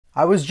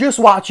I was just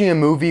watching a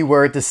movie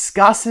where it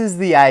discusses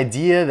the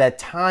idea that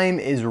time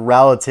is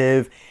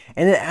relative,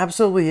 and it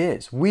absolutely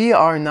is. We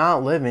are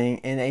not living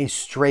in a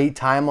straight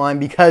timeline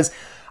because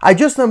I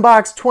just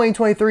unboxed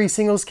 2023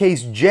 Singles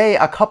Case J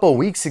a couple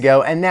weeks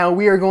ago, and now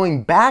we are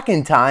going back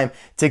in time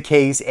to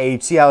Case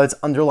H. See how it's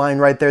underlined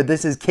right there?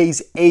 This is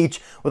Case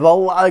H with a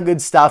lot of good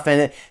stuff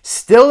in it.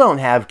 Still don't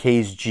have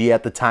Case G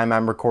at the time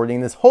I'm recording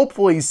this.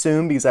 Hopefully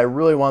soon, because I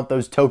really want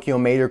those Tokyo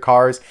Mater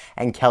cars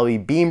and Kelly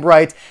Beam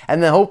Brights.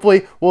 And then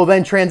hopefully we'll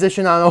then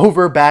transition on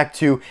over back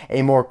to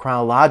a more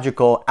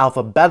chronological,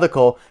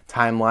 alphabetical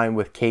timeline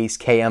with Case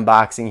K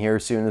unboxing here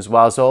soon as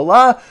well. So a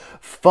lot of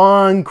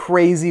fun,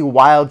 crazy,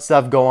 wild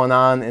stuff going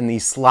on in the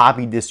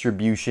sloppy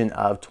distribution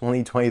of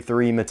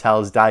 2023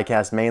 Mattel's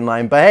diecast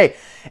mainline. But hey,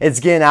 it's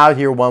getting out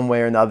here one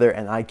way or another,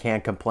 and I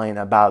can't complain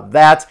about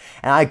that.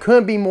 And I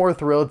couldn't be more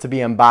thrilled to be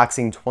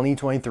unboxing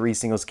 2023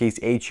 Singles Case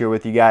H here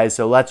with you guys.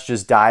 So let's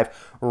just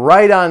dive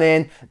right on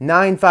in.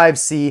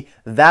 95C,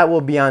 that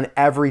will be on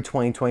every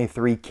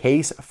 2023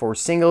 case for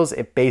singles.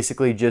 It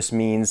basically just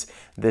means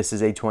this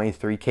is a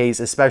 23 case,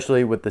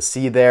 especially with the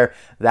C there.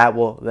 That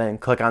will then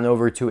click on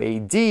over to a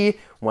D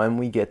when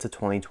we get to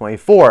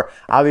 2024.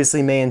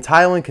 Obviously, Made in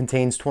Thailand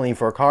contains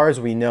 24 cars.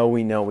 We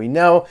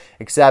know.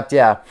 Except,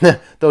 yeah,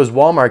 those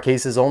Walmart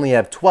cases only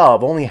have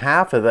 12, only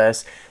half of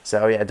this.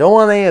 So, yeah, don't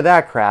want any of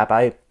that crap.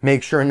 I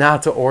make sure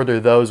not to order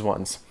those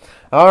ones.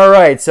 All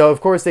right, so of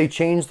course they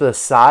changed the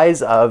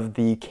size of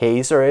the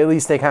case, or at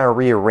least they kind of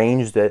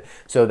rearranged it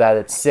so that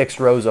it's 6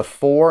 rows of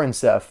 4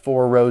 instead of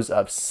 4 rows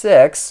of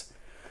 6.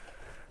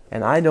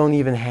 And I don't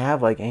even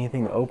have like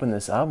anything to open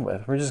this up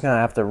with. We're just gonna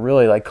have to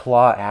really like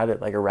claw at it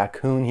like a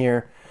raccoon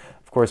here.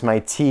 Of course, my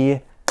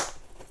T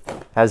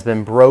has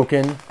been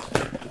broken,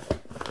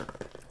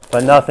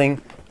 but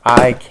nothing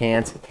I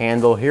can't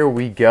handle. Here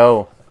we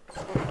go.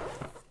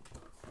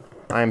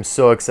 I'm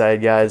so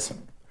excited, guys.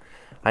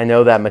 I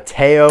know that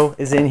Mateo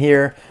is in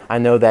here. I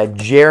know that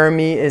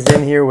Jeremy is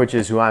in here, which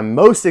is who I'm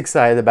most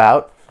excited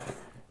about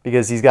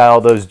because he's got all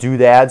those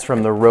doodads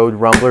from the Road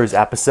Rumblers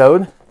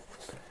episode.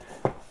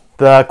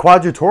 The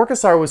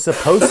Quadratorcasar was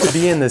supposed to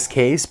be in this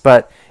case,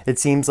 but it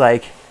seems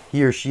like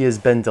he or she has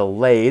been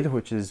delayed,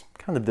 which is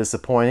kind of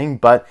disappointing,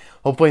 but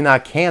hopefully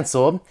not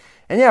canceled.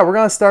 And yeah, we're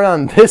going to start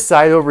on this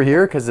side over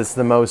here because it's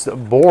the most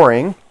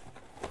boring.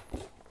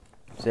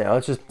 So yeah,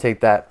 let's just take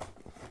that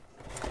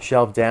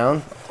shelf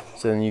down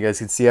so then you guys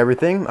can see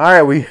everything. All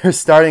right, we are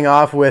starting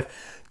off with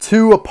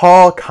 2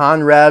 Paul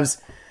Conrevs.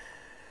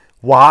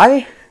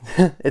 Why?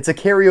 It's a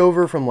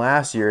carryover from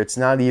last year. It's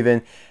not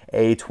even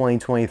a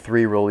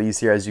 2023 release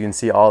here. As you can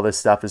see, all this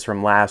stuff is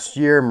from last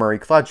year. Murray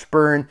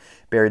Clutchburn,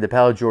 Barry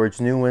DePel,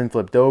 George Newman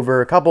flipped over.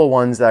 A couple of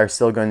ones that are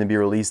still going to be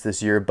released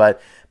this year,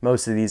 but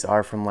most of these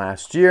are from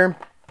last year.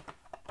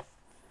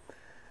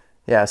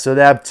 Yeah, so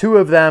they have 2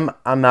 of them.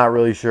 I'm not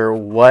really sure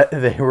what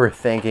they were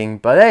thinking,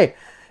 but hey,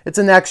 it's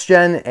a next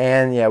gen,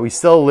 and yeah, we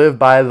still live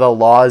by the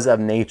laws of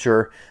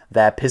nature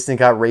that piston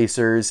cut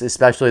racers,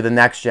 especially the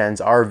next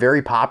gens, are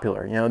very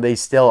popular. You know, they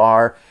still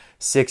are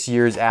 6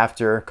 years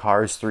after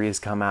Cars 3 has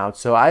come out,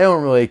 so I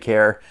don't really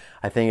care.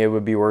 I think it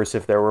would be worse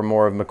if there were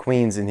more of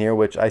McQueens in here,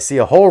 which I see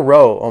a whole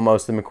row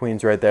almost of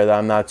McQueens right there that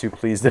I'm not too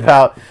pleased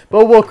about,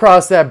 but we'll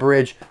cross that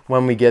bridge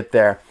when we get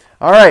there.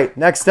 All right,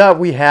 next up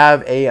we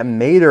have a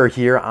Mater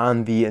here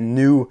on the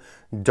new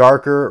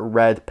darker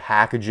red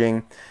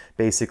packaging.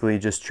 Basically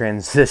just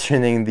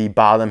transitioning the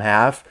bottom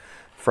half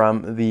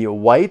from the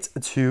white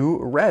to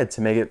red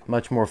to make it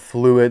much more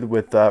fluid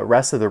with the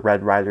rest of the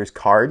Red Riders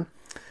card.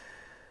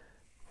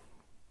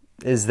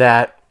 Is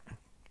that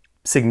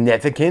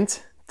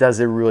significant? Does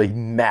it really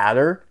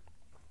matter?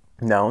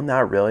 No,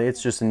 not really.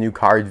 It's just a new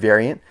card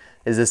variant.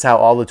 Is this how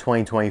all the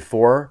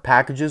 2024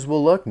 packages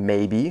will look?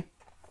 Maybe.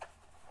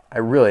 I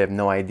really have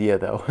no idea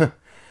though.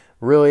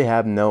 Really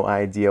have no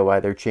idea why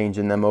they're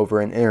changing them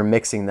over and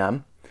intermixing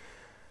them.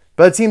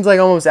 But it seems like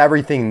almost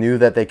everything new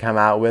that they come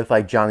out with,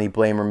 like Johnny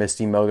Blame or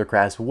Misty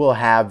Motocross, will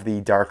have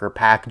the darker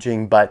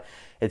packaging, but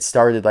it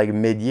started like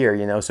mid-year,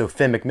 you know, so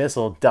Finn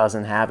McMissile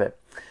doesn't have it.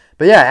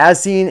 But yeah,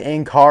 as seen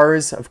in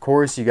Cars, of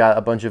course, you got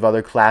a bunch of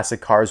other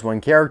classic Cars 1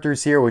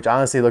 characters here, which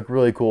honestly look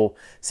really cool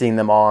seeing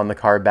them all on the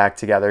card back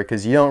together,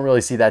 because you don't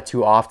really see that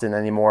too often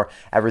anymore.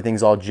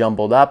 Everything's all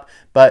jumbled up,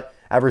 but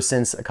ever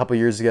since a couple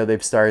years ago,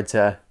 they've started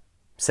to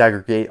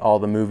segregate all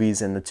the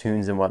movies and the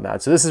tunes and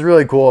whatnot. So this is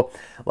really cool.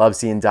 Love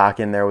seeing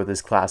Doc in there with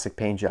his classic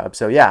paint job.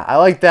 So yeah, I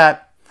like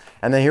that.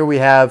 And then here we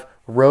have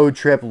Road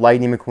Trip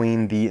Lightning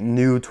McQueen, the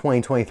new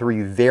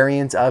 2023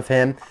 variant of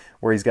him,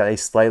 where he's got a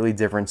slightly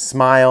different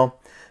smile.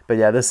 But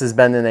yeah, this has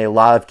been in a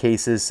lot of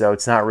cases, so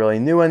it's not really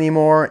new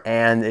anymore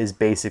and is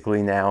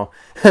basically now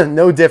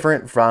no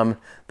different from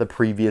the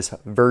previous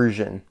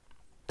version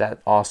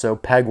that also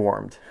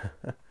peg-warmed.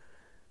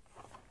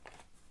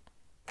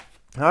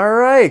 All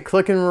right,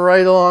 clicking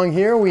right along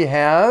here, we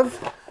have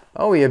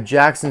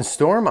Jackson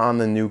Storm on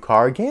the new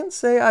card. Can't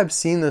say I've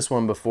seen this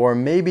one before.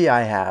 Maybe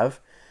I have,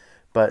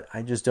 but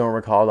I just don't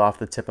recall it off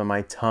the tip of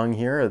my tongue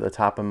here or the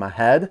top of my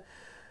head.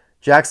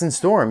 Jackson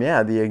Storm,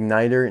 yeah, the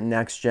Igniter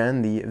Next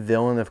Gen, the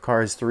villain of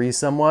Cars 3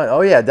 somewhat.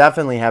 Oh yeah,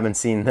 definitely haven't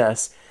seen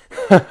this.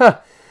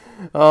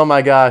 Oh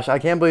my gosh, I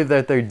can't believe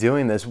that they're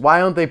doing this. Why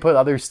don't they put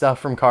other stuff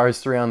from Cars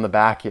 3 on the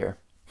back here?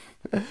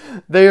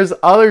 There's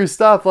other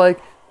stuff like,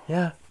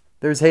 yeah,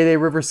 there's Heyday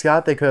River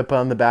Scott they could have put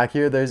on the back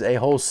here. There's a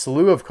whole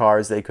slew of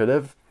cars they could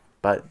have,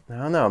 but I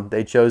don't know.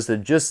 They chose to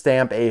just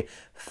stamp a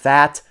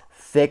fat,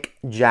 thick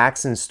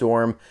Jackson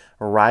Storm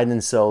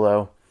riding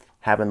solo,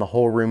 having the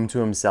whole room to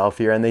himself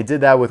here. And they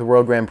did that with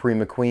World Grand Prix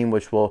McQueen,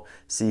 which we'll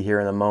see here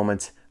in a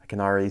moment. I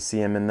can already see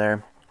him in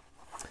there.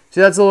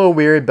 So that's a little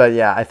weird, but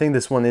yeah, I think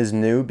this one is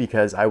new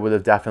because I would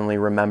have definitely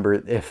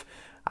remembered if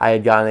I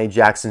had gotten a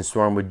Jackson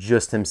Storm with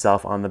just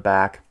himself on the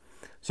back.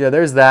 So yeah,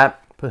 there's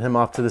that. Put him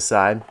off to the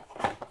side.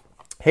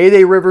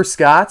 Heyday River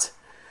Scott.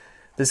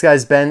 This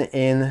guy's been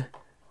in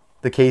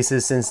the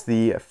cases since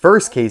the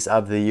first case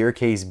of the year,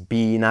 case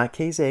B, not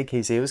case A.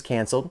 Case A was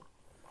canceled.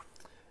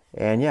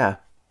 And yeah,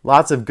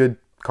 lots of good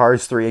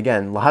Cars 3.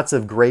 Again, lots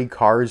of great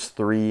Cars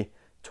 3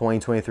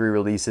 2023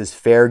 releases.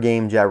 Fair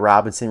Game, Jet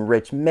Robinson,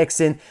 Rich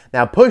Mixon.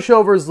 Now,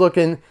 Pushover's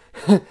looking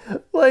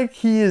like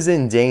he is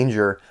in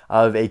danger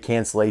of a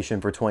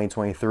cancellation for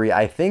 2023.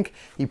 I think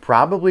he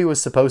probably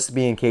was supposed to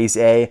be in Case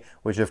A,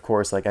 which of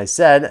course, like I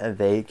said,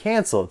 they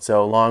canceled.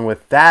 So along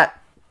with that,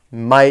 we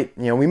might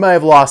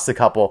have lost a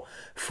couple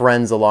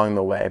friends along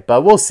the way.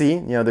 But we'll see.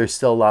 There's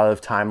still a lot of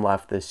time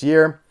left this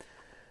year.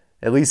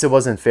 At least it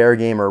wasn't Fair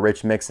Game or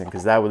Rich Mixon,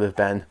 because that would have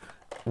been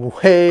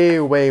way,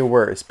 way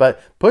worse. But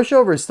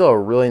Pushover is still a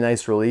really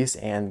nice release,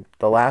 and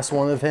the last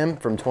one of him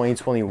from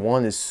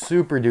 2021 is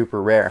super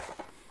duper rare.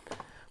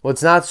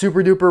 What's not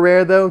super duper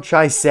rare though?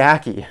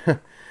 Chisaki.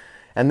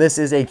 And this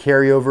is a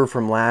carryover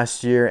from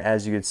last year.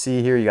 As you can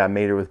see here, you got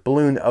Mater with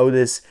Balloon,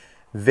 Otis,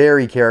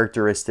 very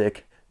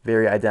characteristic,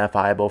 very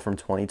identifiable from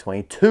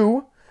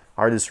 2022.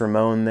 Artist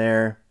Ramon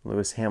there,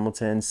 Lewis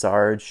Hamilton,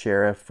 Sarge,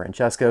 Sheriff,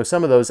 Francesco.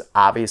 Some of those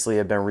obviously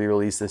have been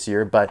re-released this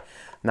year, but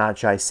not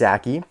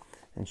Chisaki.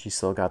 And she's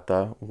still got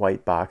the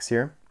white box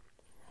here.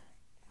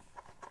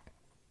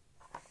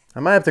 I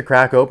might have to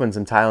crack open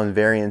some Thailand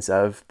variants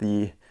of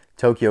the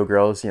Tokyo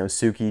girls,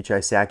 Suki,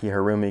 Chisaki,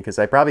 Harumi, because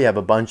I probably have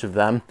a bunch of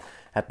them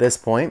at this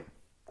point.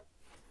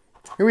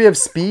 Here we have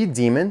Speed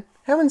Demon.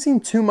 Haven't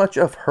seen too much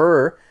of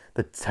her.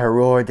 The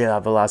Terror de la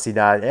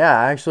Velocidad. Yeah,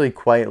 I actually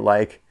quite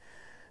like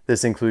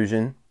this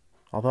inclusion.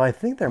 Although I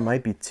think there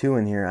might be two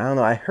in here. I don't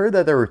know. I heard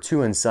that there were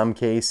two in some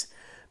case.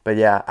 But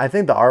yeah, I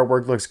think the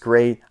artwork looks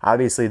great.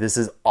 Obviously, this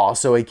is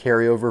also a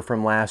carryover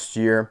from last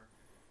year.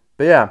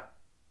 But yeah,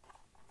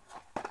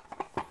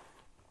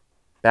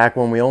 back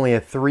when we only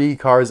had 3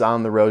 Cars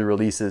on the Road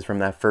releases from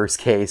that first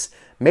case,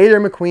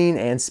 Mater, McQueen,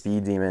 and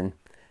Speed Demon.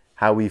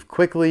 How we've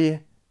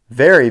quickly,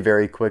 very,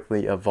 very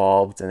quickly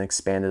evolved and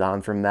expanded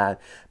on from that.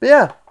 But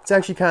yeah, it's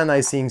actually kind of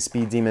nice seeing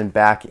Speed Demon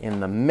back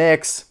in the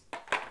mix.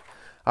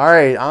 All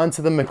right, on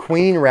to the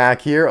McQueen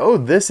rack here. Oh,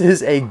 this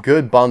is a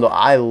good bundle.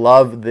 I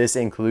love this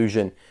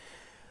inclusion.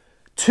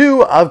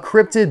 2 of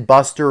Cryptid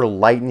Buster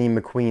Lightning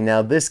McQueen.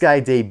 Now, this guy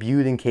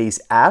debuted in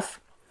Case F,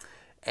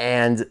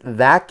 and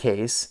that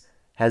case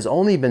has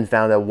only been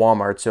found at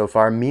Walmart so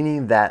far,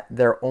 meaning that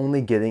they're only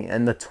getting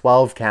in the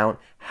 12 count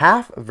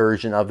half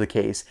version of the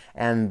case,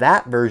 and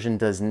that version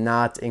does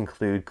not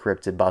include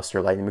Cryptid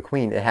Buster Lightning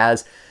McQueen. It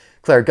has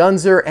Claire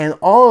Gunzer and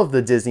all of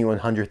the Disney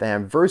 100th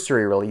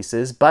anniversary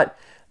releases, but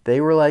they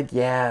were like,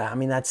 yeah, I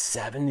mean, that's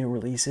 7 new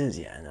releases.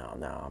 Yeah,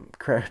 no,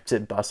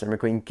 Cryptid Buster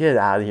McQueen, get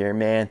out of here,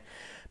 man.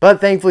 But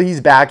thankfully,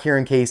 he's back here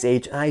in Case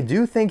H, and I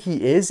do think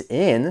he is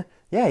in,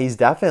 yeah, he's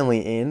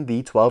definitely in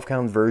the 12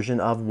 count version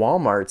of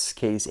Walmart's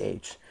Case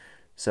H.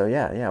 So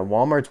yeah,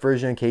 Walmart's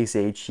version of Case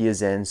H, he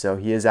is in, so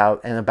he is out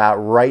and about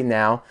right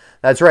now.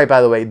 That's right,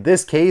 by the way,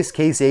 this case,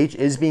 Case H,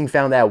 is being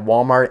found at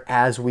Walmart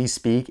as we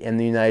speak in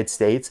the United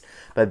States.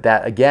 But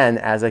that, again,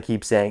 as I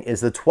keep saying,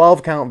 is the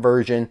 12 count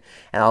version,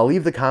 and I'll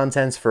leave the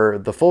contents for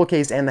the full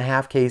case and the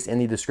half case in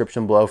the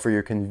description below for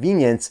your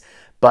convenience.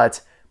 But,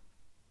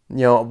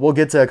 we'll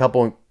get to a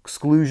couple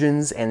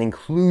exclusions and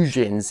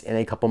inclusions in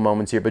a couple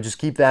moments here, but just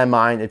keep that in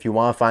mind if you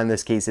want to find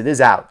this case. It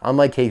is out,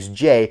 unlike Case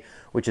J,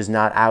 which is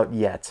not out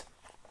yet.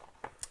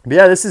 But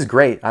yeah, this is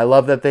great. I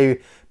love that they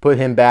put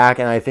him back,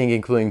 and I think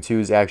including 2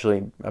 is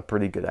actually a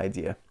pretty good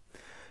idea.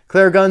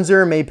 Claire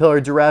Gunzer,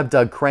 Maypillar Derev,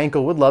 Doug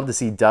Crankle. Would love to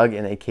see Doug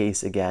in a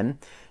case again.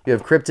 You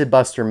have Cryptid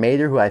Buster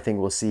Mater, who I think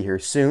we'll see here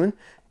soon.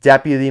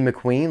 Deputy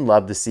McQueen,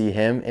 love to see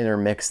him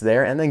intermixed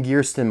there. And then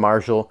Gearsten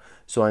Marshall,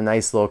 so a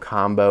nice little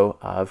combo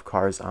of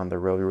Cars on the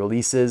Road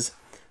releases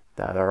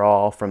that are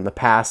all from the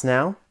past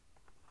now.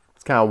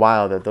 It's kind of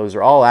wild that those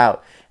are all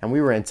out, and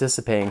we were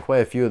anticipating quite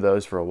a few of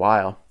those for a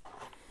while.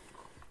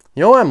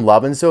 You know what I'm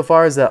loving so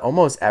far is that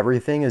almost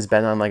everything has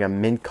been on like a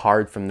mint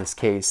card from this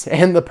case.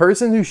 And the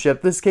person who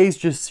shipped this case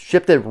just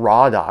shipped it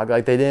raw dog.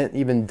 Like they didn't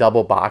even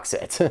double box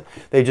it.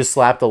 They just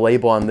slapped a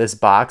label on this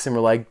box and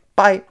were like,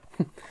 bye.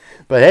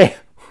 But hey,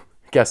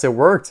 guess it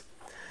worked.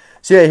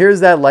 So yeah, here's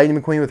that Lightning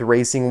McQueen with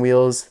racing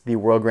wheels, the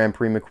World Grand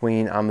Prix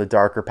McQueen on the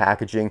darker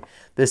packaging.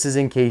 This is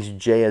in case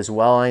J as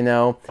well, I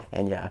know.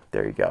 And yeah,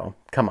 there you go.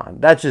 Come on,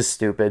 that's just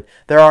stupid.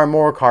 There are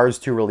more Cars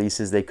 2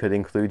 releases they could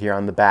include here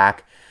on the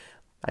back.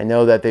 I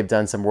know that they've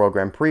done some World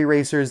Grand Prix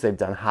racers, they've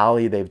done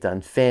Holly, they've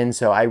done Finn,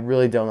 so I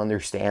really don't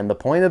understand the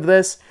point of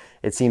this.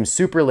 It seems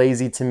super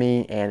lazy to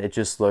me, and it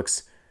just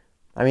looks,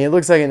 I mean, it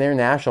looks like an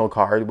international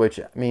card, which,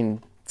 I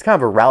mean, it's kind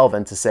of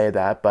irrelevant to say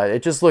that, but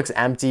it just looks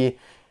empty.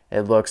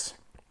 It looks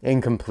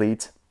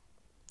incomplete.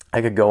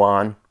 I could go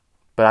on,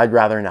 but I'd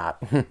rather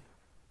not.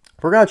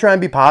 We're going to try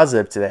and be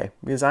positive today,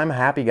 because I'm a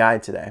happy guy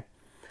today.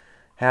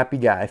 Happy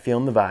guy,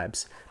 feeling the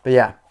vibes. But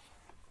yeah,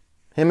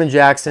 him and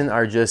Jackson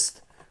are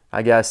just,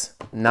 I guess,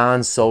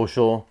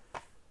 non-social,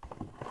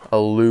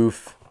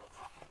 aloof,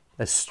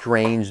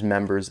 estranged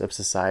members of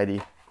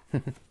society.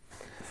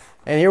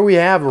 And here we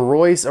have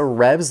Royce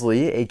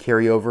Revsley, a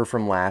carryover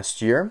from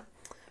last year.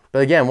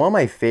 But again, one of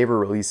my favorite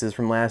releases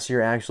from last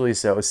year, actually.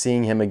 So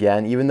seeing him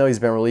again, even though he's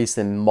been released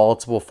in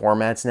multiple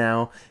formats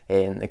now,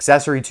 an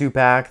accessory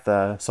 2-pack,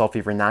 the Salt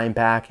Fever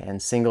 9-pack,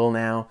 and single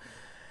now.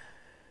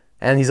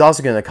 And he's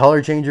also getting a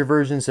color changer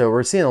version, so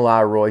we're seeing a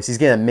lot of Royce. He's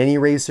getting a mini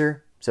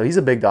racer, so he's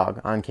a big dog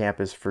on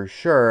campus for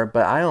sure,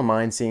 but I don't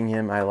mind seeing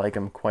him. I like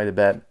him quite a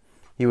bit.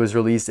 He was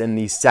released in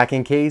the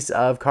second case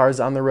of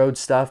Cars on the Road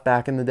stuff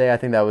back in the day. I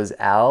think that was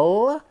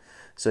L.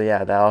 So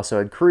yeah, that also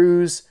had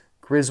Cruz,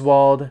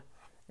 Griswold,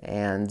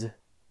 and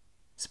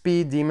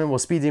Speed Demon. Well,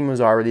 Speed Demon was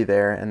already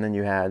there, and then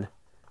you had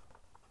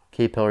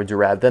K-Pillar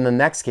Durab. Then the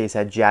next case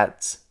had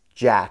Dats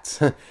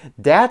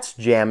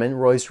Jammin',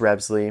 Royce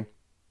Revsley.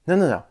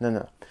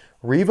 No.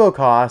 Revo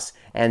Cost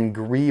and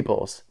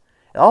Greebles.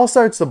 It all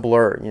starts to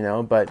blur, you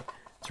know, but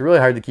it's really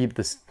hard to keep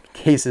the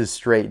cases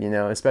straight, you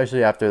know,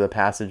 especially after the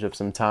passage of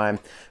some time.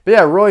 But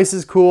yeah, Royce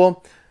is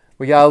cool.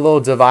 We got a little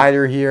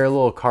divider here, a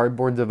little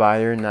cardboard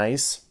divider.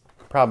 Nice.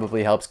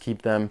 Probably helps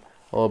keep them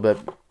a little bit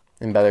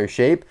in better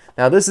shape.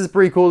 Now, this is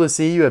pretty cool to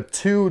see. You have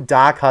 2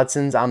 Doc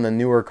Hudsons on the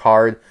newer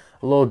card.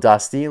 A little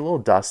dusty,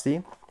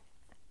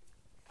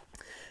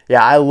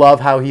 Yeah, I love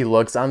how he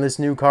looks on this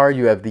new card.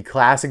 You have the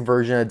classic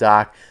version of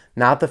Doc.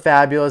 Not the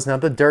fabulous,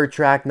 not the dirt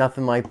track,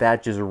 nothing like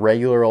that. Just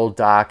regular old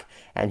Doc.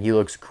 And he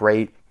looks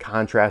great,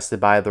 contrasted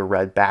by the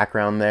red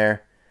background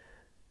there.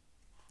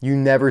 You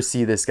never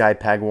see this guy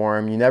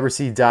pegworm. You never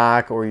see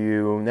Doc, or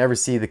you never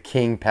see the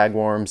King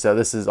pegworm. So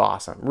this is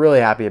awesome.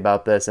 Really happy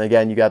about this. And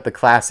again, you got the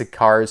classic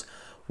Cars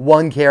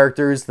 1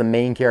 characters, the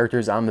main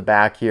characters on the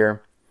back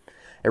here.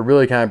 It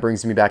really kind of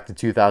brings me back to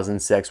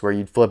 2006, where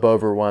you'd flip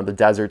over one of the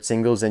desert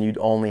singles and you'd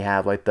only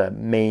have like the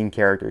main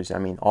characters. I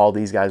mean, all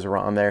these guys are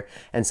on there,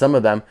 and some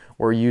of them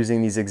were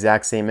using these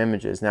exact same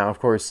images. Now, of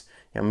course,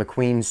 you know,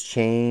 McQueen's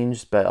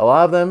changed, but a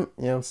lot of them,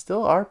 you know,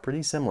 still are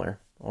pretty similar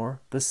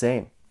or the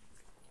same.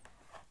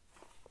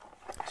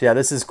 So yeah,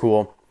 this is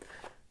cool.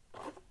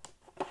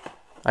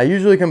 I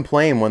usually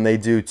complain when they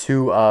do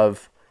 2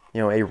 of, you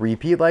know, a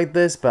repeat like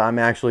this, but I'm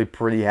actually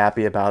pretty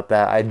happy about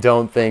that. I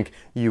don't think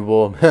you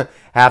will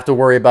have to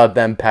worry about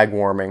them peg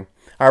warming.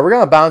 All right, we're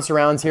going to bounce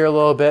around here a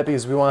little bit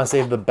because we want to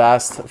save the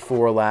best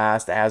for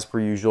last, as per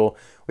usual.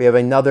 We have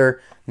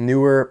another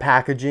newer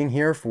packaging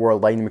here for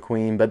Lightning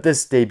McQueen, but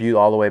this debuted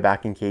all the way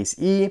back in case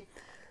E,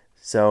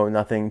 so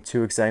nothing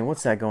too exciting.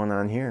 What's that going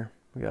on here?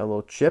 We got a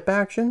little chip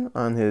action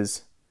on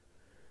his,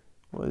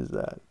 what is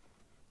that?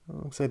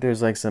 It looks like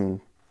there's like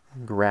some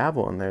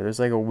gravel in there. There's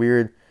like a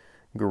weird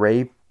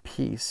gray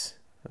piece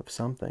of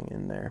something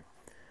in there.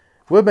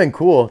 Would have been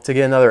cool to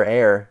get another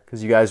air,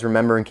 because you guys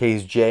remember in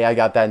case J, I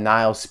got that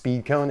Nile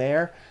Speed Cone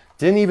air.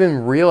 Didn't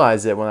even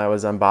realize it when I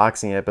was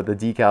unboxing it, but the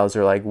decals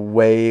are like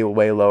way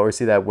lower.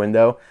 See that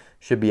window?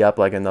 Should be up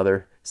like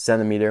another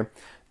centimeter.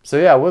 So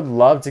yeah, I would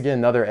love to get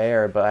another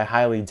air, but I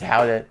highly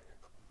doubt it.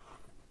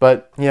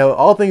 But, you know,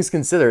 all things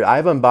considered,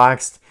 I've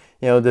unboxed,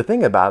 you know, the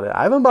thing about it,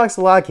 I've unboxed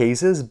a lot of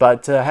cases,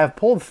 but to have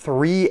pulled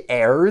 3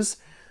 airs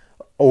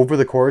over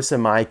the course of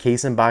my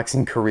case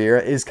unboxing career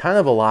is kind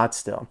of a lot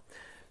still.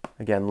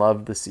 Again,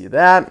 love to see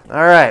that.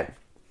 All right.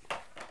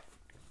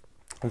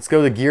 Let's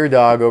go to Gear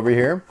Dog over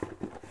here.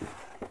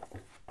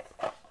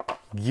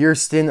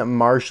 Gearsten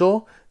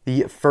Marshall,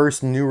 the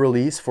first new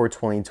release for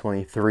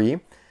 2023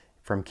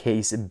 from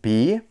case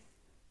B.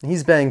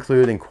 He's been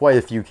included in quite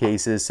a few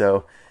cases,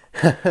 so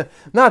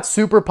not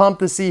super pumped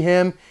to see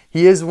him.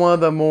 He is one of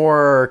the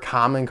more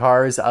common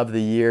cars of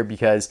the year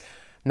because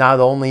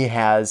not only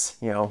has,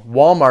 you know,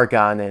 Walmart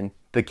gone in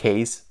the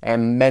case,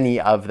 and many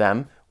of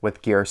them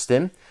with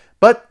Gearsten,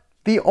 but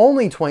the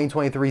only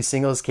 2023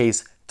 singles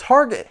case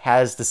Target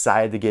has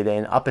decided to get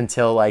in up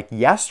until like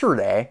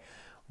yesterday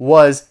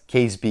was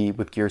case B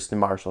with Gearsten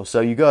Marshall. So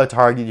you go to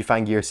Target, you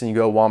find Gearsten, you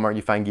go to Walmart,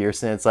 you find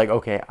Gearsten. It's like,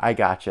 okay, I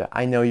gotcha.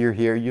 I know you're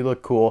here. You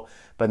look cool,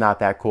 but not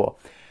that cool.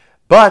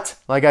 But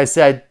like I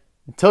said,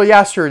 until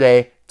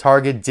yesterday,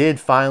 Target did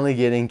finally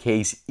get in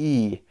case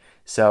E.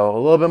 So a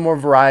little bit more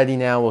variety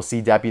now. We'll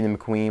see Deputy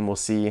McQueen. We'll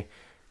see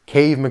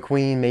Cave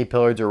McQueen,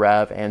 Maypillar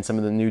Derev, and some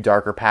of the new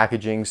darker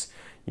packagings.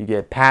 You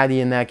get Patty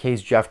in that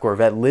case, Jeff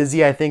Corvette,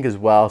 Lizzie, I think, as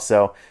well.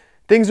 So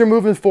things are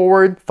moving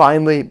forward.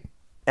 Finally,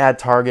 at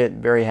Target.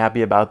 Very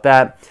happy about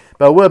that.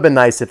 But it would have been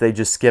nice if they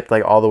just skipped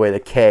like all the way to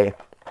K.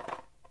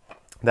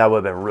 That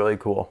would have been really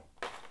cool.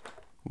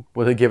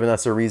 Would have given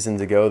us a reason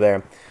to go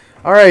there.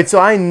 All right, so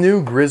I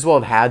knew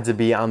Griswold had to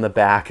be on the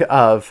back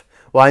of,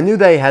 well, I knew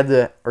they had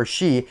to, or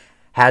she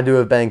had to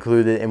have been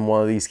included in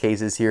one of these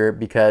cases here,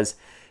 because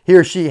he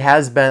or she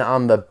has been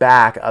on the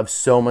back of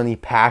so many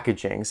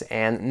packagings.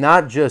 And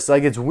not just,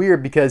 like, it's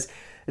weird because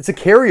it's a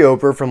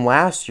carryover from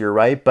last year,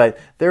 right? But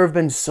there have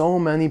been so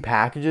many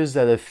packages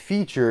that have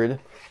featured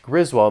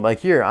Griswold.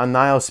 Like here on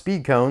Niles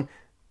Speed Cone,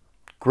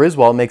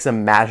 Griswold makes a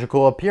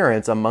magical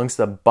appearance amongst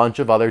a bunch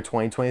of other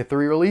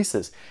 2023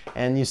 releases.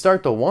 And you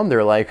start to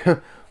wonder, like,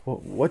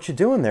 what you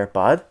doing there,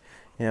 bud?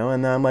 You know,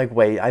 and then I'm like,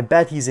 wait, I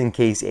bet he's in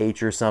case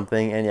H or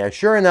something. And yeah,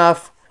 sure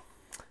enough,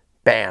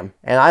 bam.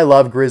 And I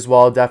love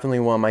Griswold. Definitely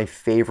one of my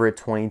favorite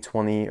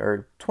 2020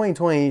 or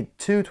 2022,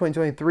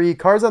 2023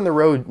 Cars on the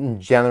Road in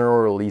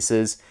general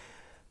releases.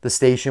 The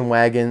station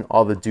wagon,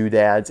 all the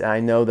doodads. And I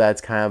know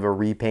that's kind of a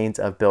repaint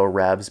of Bill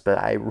Revs, but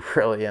I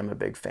really am a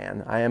big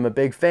fan. I am a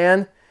big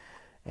fan.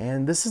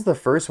 And this is the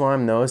first one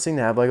I'm noticing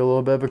to have like a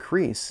little bit of a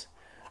crease.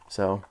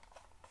 So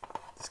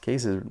this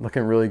case is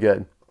looking really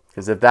good.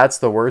 Because if that's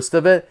the worst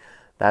of it,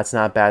 that's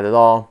not bad at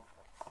all.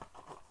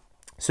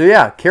 So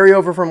yeah,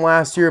 carryover from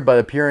last year, but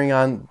appearing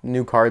on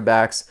new card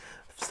backs.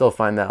 Still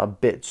find that a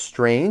bit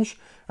strange.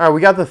 All right, we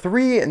got the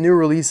 3 new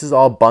releases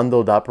all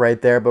bundled up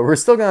right there, but we're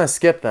still going to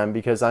skip them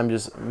because I'm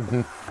just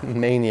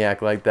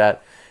maniac like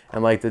that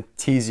and like to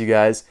tease you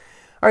guys.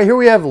 All right, here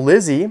we have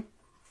Lizzie.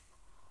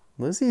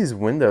 Lizzie's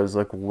windows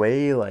look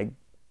way like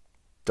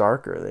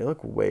darker. They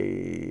look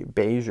way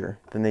beiger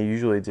than they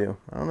usually do.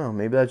 I don't know,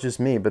 maybe that's just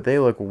me, but they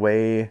look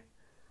way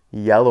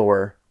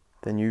yellower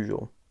than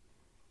usual.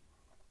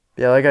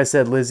 Yeah, like I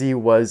said, Lizzie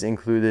was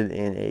included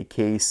in a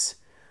case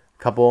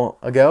a couple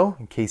ago,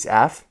 case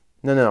F.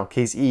 No,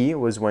 case E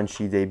was when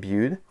she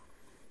debuted.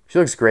 She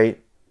looks great.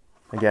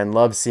 Again,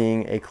 love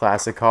seeing a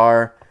classic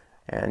car.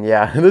 And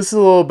yeah, this is a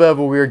little bit of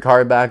a weird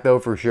card back though,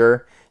 for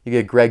sure. You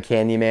get Greg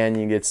Candyman,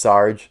 you get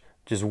Sarge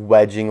just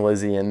wedging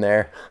Lizzie in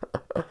there.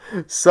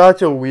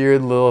 Such a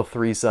weird little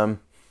threesome.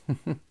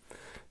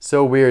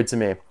 So weird to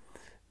me.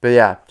 But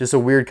yeah, just a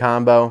weird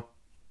combo.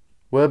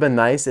 Would have been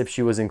nice if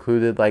she was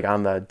included like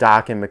on the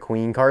Doc and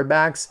McQueen card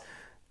backs.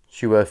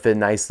 She would have fit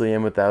nicely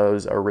in with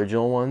those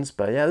original ones.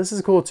 But yeah, this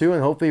is cool too.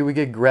 And hopefully we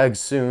get Greg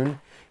soon.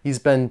 He's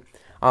been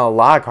on a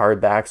lot of card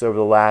backs over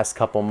the last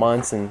couple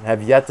months and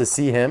have yet to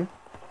see him.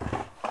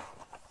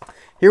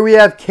 Here we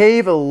have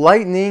Cave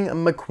Lightning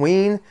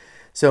McQueen.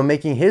 So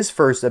making his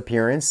first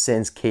appearance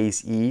since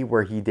Case E,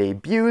 where he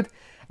debuted.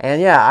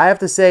 And yeah, I have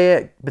to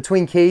say,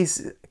 between Cave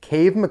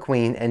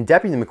McQueen and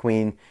Deputy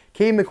McQueen,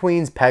 Cave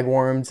McQueen's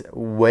pegwormed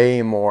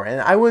way more. And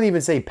I wouldn't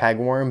even say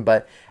pegworm,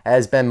 but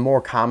has been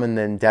more common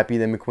than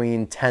Deputy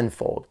McQueen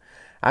tenfold.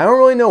 I don't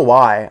really know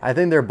why. I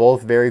think they're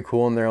both very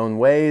cool in their own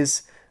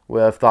ways.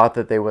 Would have thought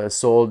that they would have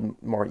sold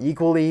more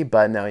equally,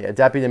 but no, yeah,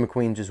 Deputy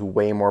McQueen just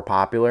way more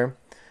popular.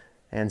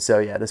 And so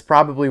yeah, this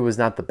probably was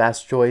not the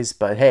best choice,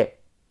 but hey,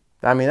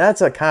 I mean, that's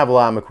a kind of a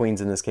lot of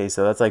McQueens in this case,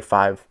 so that's like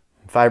 5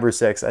 or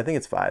 6. I think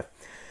it's 5.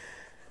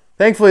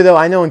 Thankfully, though,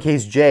 I know in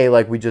case J,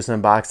 like we just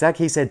unboxed, that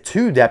case had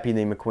 2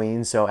 Deputy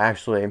McQueens, so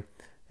actually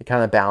it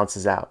kind of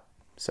balances out.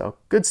 So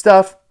good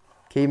stuff.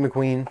 Cave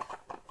McQueen,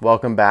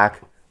 welcome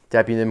back.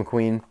 Deputy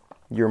McQueen,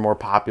 you're more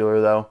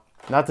popular, though.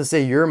 Not to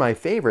say you're my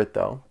favorite,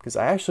 though, because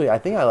I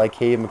think I like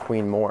Cave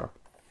McQueen more.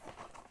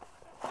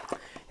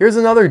 Here's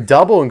another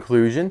double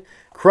inclusion.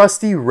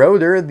 Crusty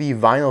Rotor, the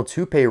vinyl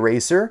toupee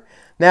racer.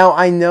 Now,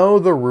 I know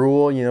the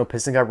rule, you know,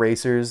 Piston Cup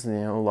racers, you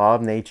know, law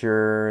of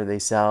nature, they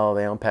sell,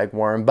 they don't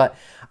pegworm, but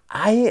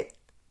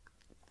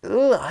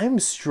I'm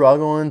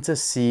struggling to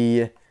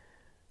see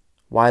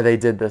why they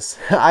did this.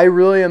 I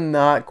really am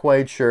not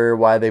quite sure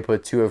why they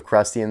put 2 of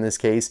Crusty in this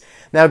case.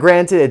 Now,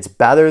 granted, it's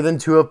better than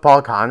 2 of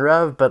Paul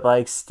Conrev, but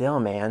like, still,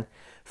 man.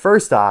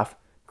 First off,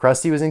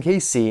 Crusty was in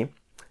case C.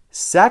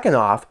 Second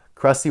off,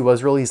 Crusty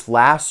was released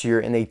last year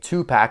in a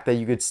 2-pack that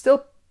you could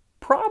still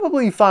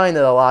probably find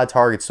at a lot of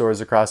Target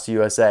stores across the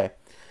USA.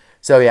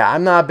 So yeah,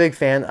 I'm not a big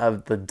fan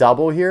of the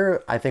double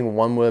here. I think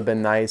 1 would have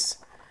been nice.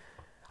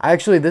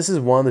 Actually, this is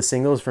one of the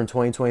singles from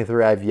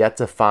 2023 I've yet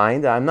to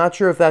find. I'm not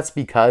sure if that's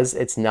because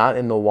it's not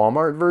in the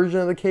Walmart version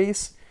of the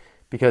case,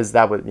 because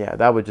that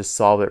would just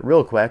solve it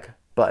real quick.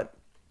 But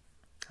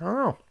I don't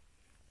know.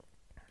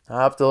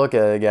 I'll have to look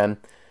at it again.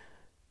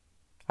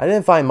 I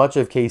didn't find much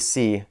of case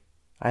C.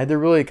 I had to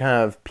really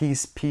kind of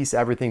piece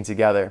everything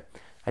together.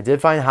 I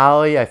did find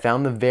Holly, I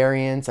found the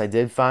variants, I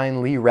did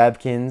find Lee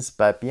Revkins,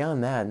 but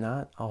beyond that,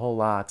 not a whole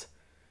lot.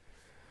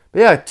 But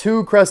yeah,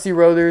 2 Crusty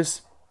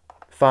Rotors,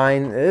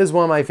 fine. It is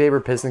one of my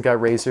favorite Piston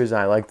Cup racers, and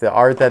I like the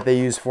art that they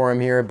use for him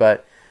here,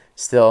 but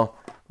still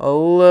a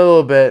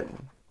little bit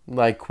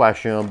like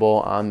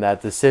questionable on that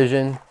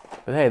decision.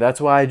 But hey, that's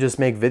why I just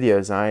make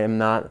videos. I am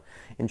not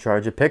in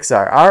charge of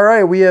Pixar. All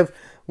right, we have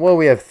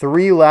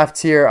 3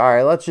 left here. All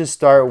right, let's just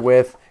start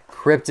with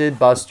Cryptid,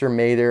 Buster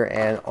Mater,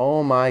 and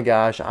oh my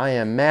gosh, I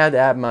am mad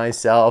at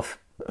myself.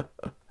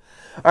 All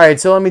right,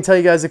 so let me tell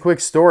you guys a quick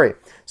story.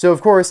 So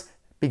of course,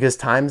 because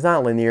time's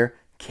not linear.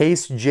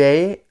 Case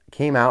J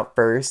came out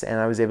first, and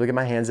I was able to get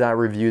my hands out,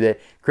 reviewed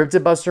it.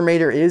 Cryptid Buster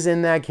Mater is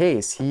in that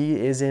case. He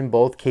is in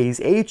both case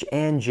H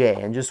and J,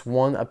 and just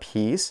one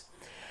apiece.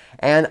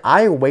 And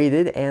I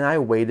waited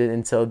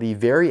until the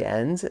very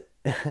end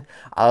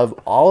of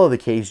all of the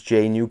case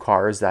J new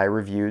cars that I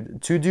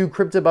reviewed to do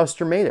Cryptid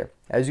Buster Mater.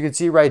 As you can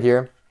see right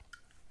here,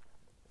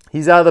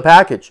 he's out of the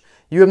package.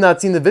 You have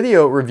not seen the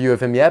video review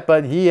of him yet,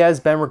 but he has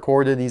been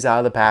recorded. He's out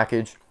of the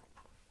package.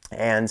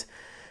 And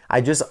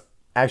I just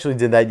actually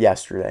did that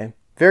yesterday.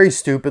 Very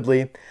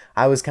stupidly.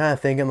 I was kind of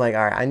thinking like,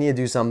 all right, I need to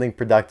do something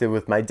productive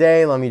with my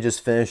day. Let me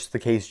just finish the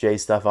Case J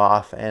stuff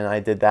off. And I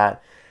did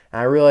that.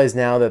 And I realize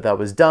now that that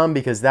was dumb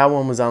because that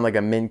one was on like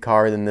a mint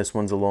card and this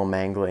one's a little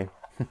mangly.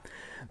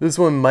 This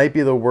one might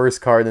be the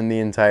worst card in the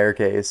entire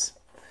case.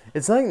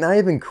 It's like not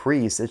even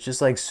creased. It's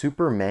just like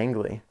super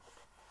mangly.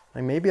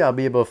 Like maybe I'll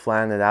be able to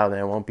flatten it out and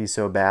it won't be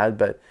so bad.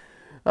 But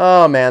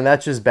oh man,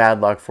 that's just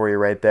bad luck for you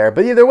right there.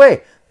 But either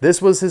way,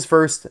 this was his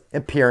first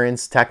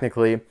appearance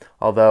technically.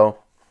 Although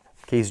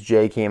Case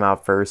J came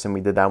out first and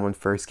we did that one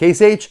first.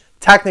 Case H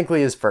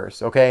technically is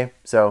first, okay?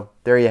 So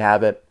there you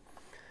have it.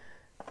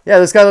 Yeah,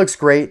 this guy looks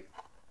great.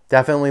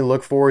 Definitely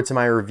look forward to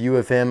my review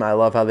of him. I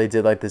love how they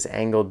did like this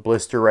angled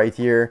blister right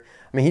here.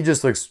 I mean, he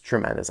just looks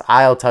tremendous.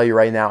 I'll tell you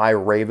right now, I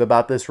rave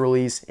about this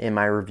release in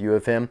my review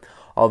of him.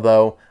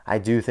 Although I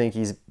do think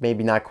he's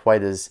maybe not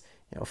quite as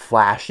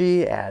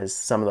flashy as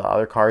some of the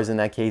other cars in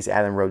that case.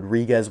 Adam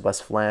Rodriguez,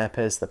 West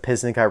Flampus, the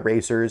Piston Cut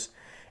Racers,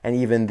 and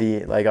even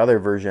the other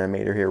version of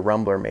Mater here,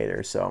 Rumbler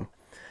Mater. So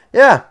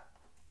yeah,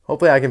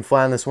 hopefully I can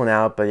flatten this one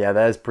out. But yeah,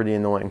 that is pretty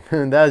annoying.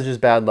 That is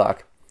just bad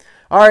luck.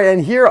 All right,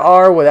 and here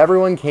are what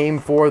everyone came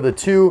for. The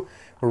two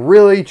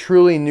really,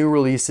 truly new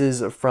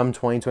releases from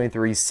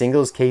 2023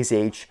 singles Case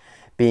H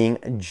being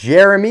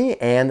Jeremy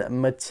and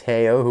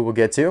Mateo, who we'll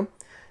get to.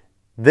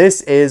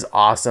 This is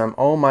awesome.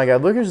 Oh my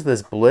God, look at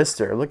this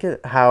blister. Look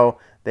at how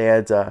they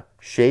had to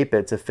shape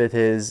it to fit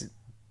his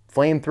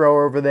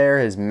flamethrower over there,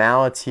 his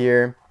mallet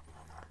here.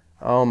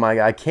 Oh my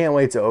God, I can't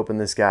wait to open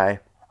this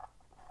guy.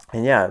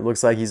 And yeah, it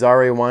looks like he's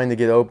already wanting to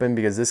get open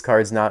because this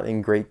card's not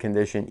in great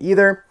condition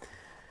either.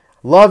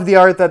 Love the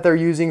art that they're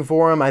using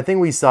for him. I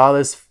think we saw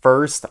this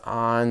first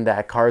on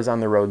that Cars on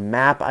the Road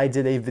map I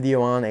did a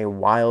video on a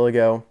while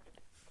ago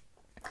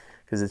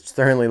because it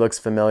certainly looks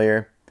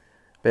familiar.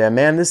 But yeah,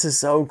 man, this is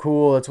so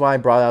cool. That's why I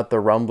brought out the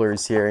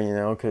Rumblers here,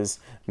 because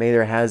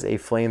Mater has a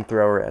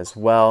flamethrower as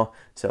well.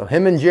 So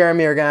him and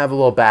Jeremy are going to have a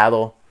little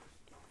battle.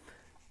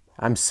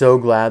 I'm so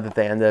glad that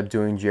they ended up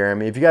doing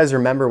Jeremy. If you guys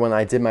remember when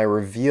I did my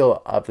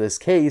reveal of this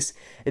case,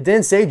 it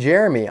didn't say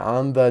Jeremy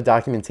on the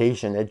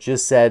documentation. It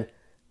just said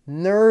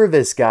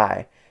nervous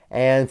guy.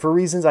 And for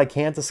reasons I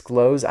can't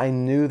disclose, I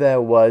knew that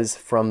it was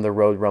from the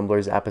Road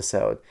Rumblers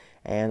episode.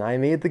 And I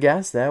made the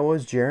guess that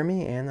was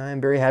Jeremy, and I'm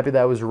very happy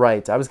that I was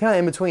right. I was kind of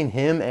in between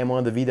him and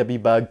one of the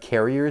VW Bug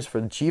carriers for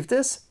the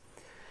Chiefess.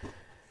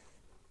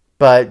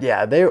 But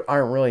yeah, they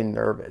aren't really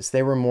nervous.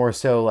 They were more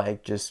so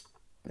like just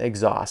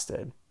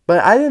exhausted.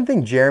 But I didn't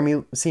think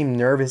Jeremy seemed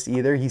nervous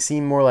either. He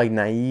seemed more like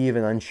naive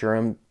and unsure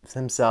of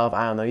himself.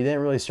 I don't know. He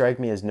didn't really strike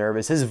me as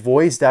nervous. His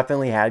voice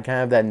definitely had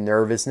kind of that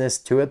nervousness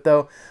to it,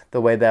 though. The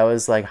way that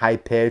was like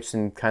high-pitched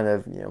and kind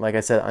of, like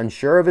I said,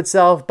 unsure of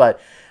itself. But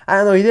I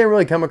don't know. He didn't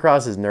really come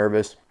across as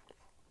nervous.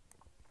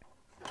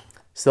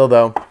 Still,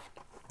 though,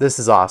 this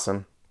is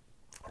awesome.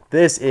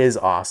 This is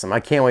awesome. I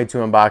can't wait to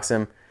unbox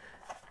him.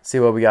 See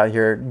what we got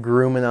here.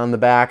 Grooming on the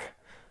back.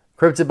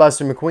 Cryptid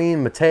Buster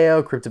McQueen,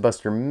 Mateo, Cryptid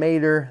Buster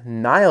Mater,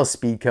 Nile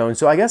Speedcone.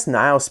 So I guess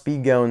Nile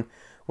Speedcone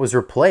was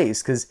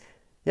replaced because,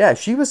 yeah,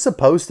 she was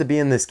supposed to be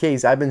in this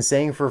case. I've been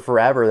saying for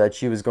forever that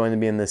she was going to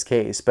be in this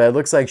case, but it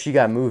looks like she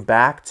got moved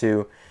back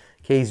to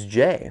Case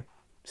J.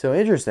 So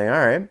interesting.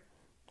 All right.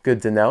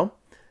 Good to know.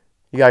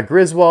 You got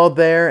Griswold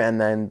there,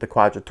 and then the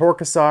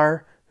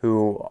Quadratorcasar,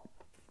 who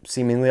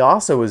seemingly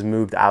also was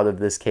moved out of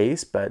this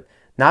case, but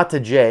not to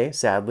J,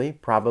 sadly.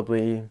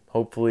 Probably,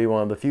 hopefully,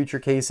 one of the future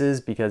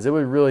cases, because it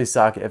would really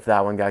suck if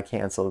that one got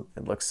canceled.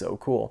 It looks so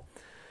cool.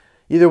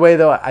 Either way,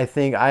 though, I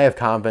think I have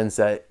confidence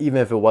that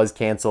even if it was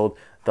canceled,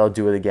 they'll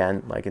do it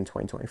again, like in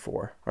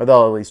 2024. Or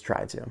they'll at least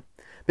try to.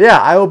 But yeah,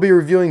 I will be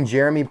reviewing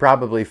Jeremy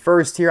probably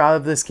first here out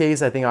of this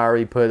case. I think I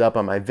already put it up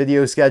on my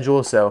video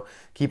schedule, so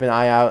keep an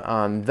eye out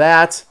on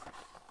that.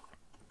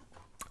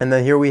 And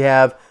then here we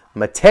have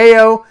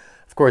Mateo.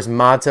 Of course,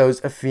 Mato's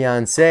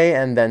fiance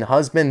and then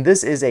husband.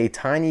 This is a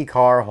tiny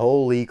car.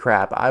 Holy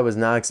crap. I was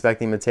not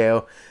expecting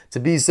Mateo to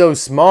be so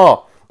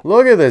small.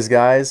 Look at this,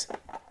 guys.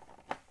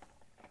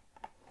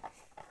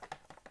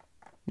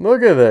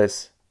 Look at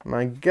this.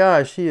 My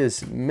gosh, he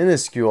is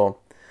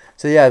minuscule.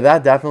 So yeah,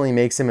 that definitely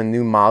makes him a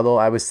new model.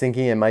 I was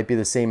thinking it might be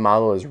the same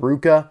model as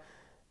Ruka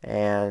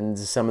and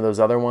some of those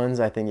other ones.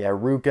 I think, yeah,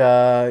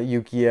 Ruka,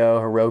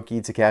 Yukio,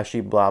 Hiroki,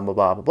 Takeshi, blah, blah,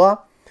 blah, blah, blah.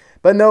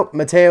 But nope,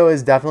 Mateo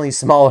is definitely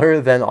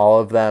smaller than all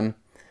of them.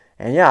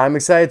 And yeah, I'm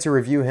excited to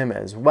review him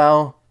as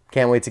well.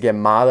 Can't wait to get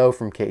Mato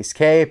from Case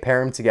K,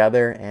 pair them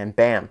together, and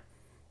bam.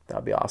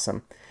 That'll be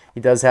awesome.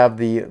 He does have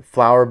the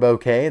flower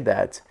bouquet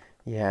that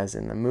he has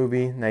in the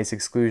movie. Nice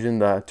exclusion,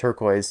 the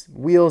turquoise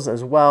wheels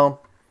as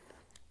well.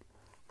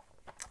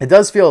 It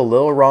does feel a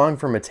little wrong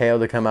for Mateo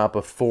to come out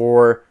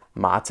before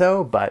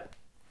Matto, but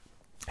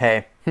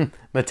hey,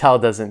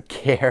 Mattel doesn't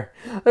care.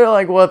 They're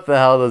like, what the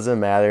hell does it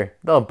matter?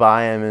 They'll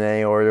buy him in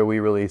any order we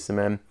release him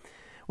in.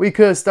 We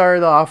could have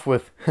started off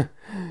with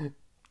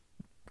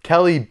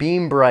Kelly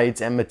Beam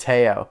Brights and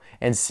Mateo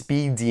and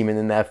Speed Demon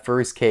in that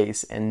first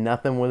case, and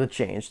nothing would have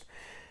changed.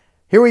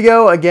 Here we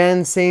go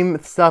again, same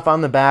stuff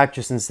on the back,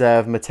 just instead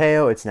of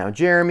Mateo, it's now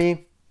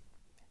Jeremy.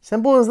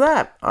 Simple as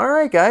that.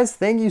 Alright guys,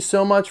 thank you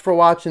so much for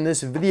watching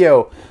this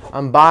video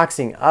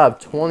unboxing of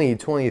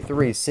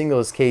 2023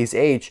 Singles Case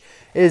H.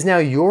 It is now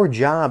your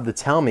job to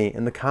tell me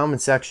in the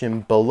comment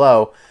section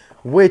below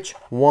which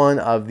one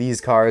of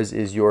these cars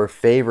is your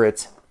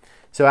favorite.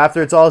 So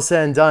after it's all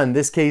said and done,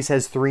 this case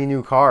has 3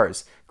 new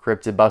cars.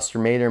 Cryptid, Buster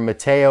Mater,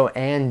 Mateo,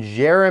 and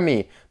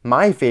Jeremy.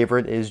 My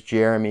favorite is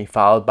Jeremy,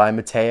 followed by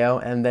Mateo,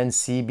 and then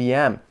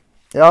CBM.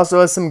 It also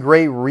has some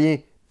great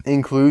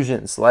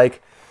re-inclusions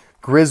like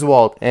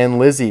Griswold and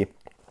Lizzie.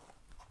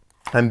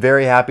 I'm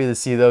very happy to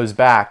see those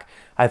back.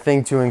 I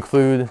think to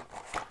include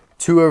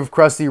 2 of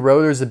Crusty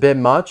Rotor is a bit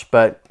much,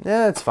 but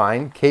yeah, it's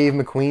fine. Cave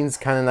McQueen's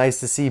kind of nice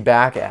to see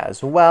back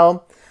as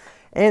well.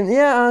 And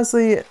yeah,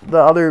 honestly, the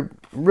other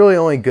really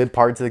only good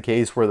parts of the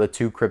case were the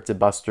 2 Cryptid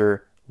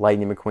Buster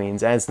Lightning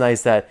McQueens. And it's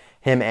nice that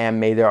him and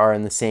Mater are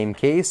in the same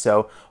case.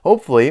 So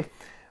hopefully,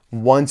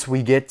 once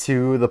we get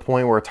to the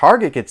point where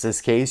Target gets this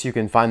case, you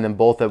can find them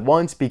both at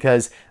once,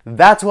 because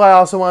that's what I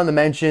also wanted to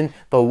mention.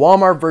 The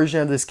Walmart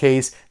version of this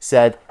case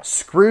said,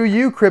 screw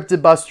you,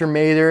 Cryptid Buster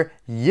Mater,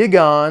 you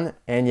gone.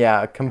 And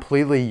yeah,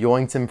 completely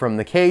yoinked him from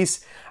the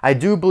case. I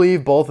do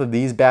believe both of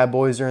these bad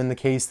boys are in the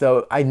case,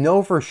 though. I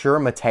know for sure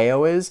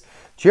Mateo is.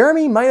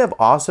 Jeremy might have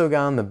also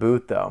gotten the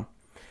boot, though.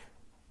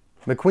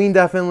 McQueen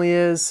definitely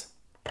is.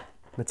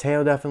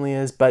 Mateo definitely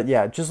is. But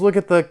yeah, just look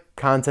at the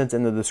content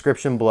in the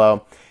description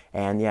below.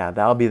 And yeah,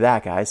 that'll be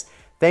that, guys.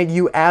 Thank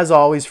you, as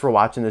always, for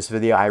watching this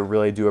video. I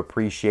really do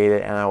appreciate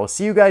it. And I will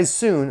see you guys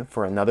soon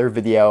for another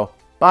video.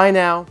 Bye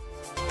now.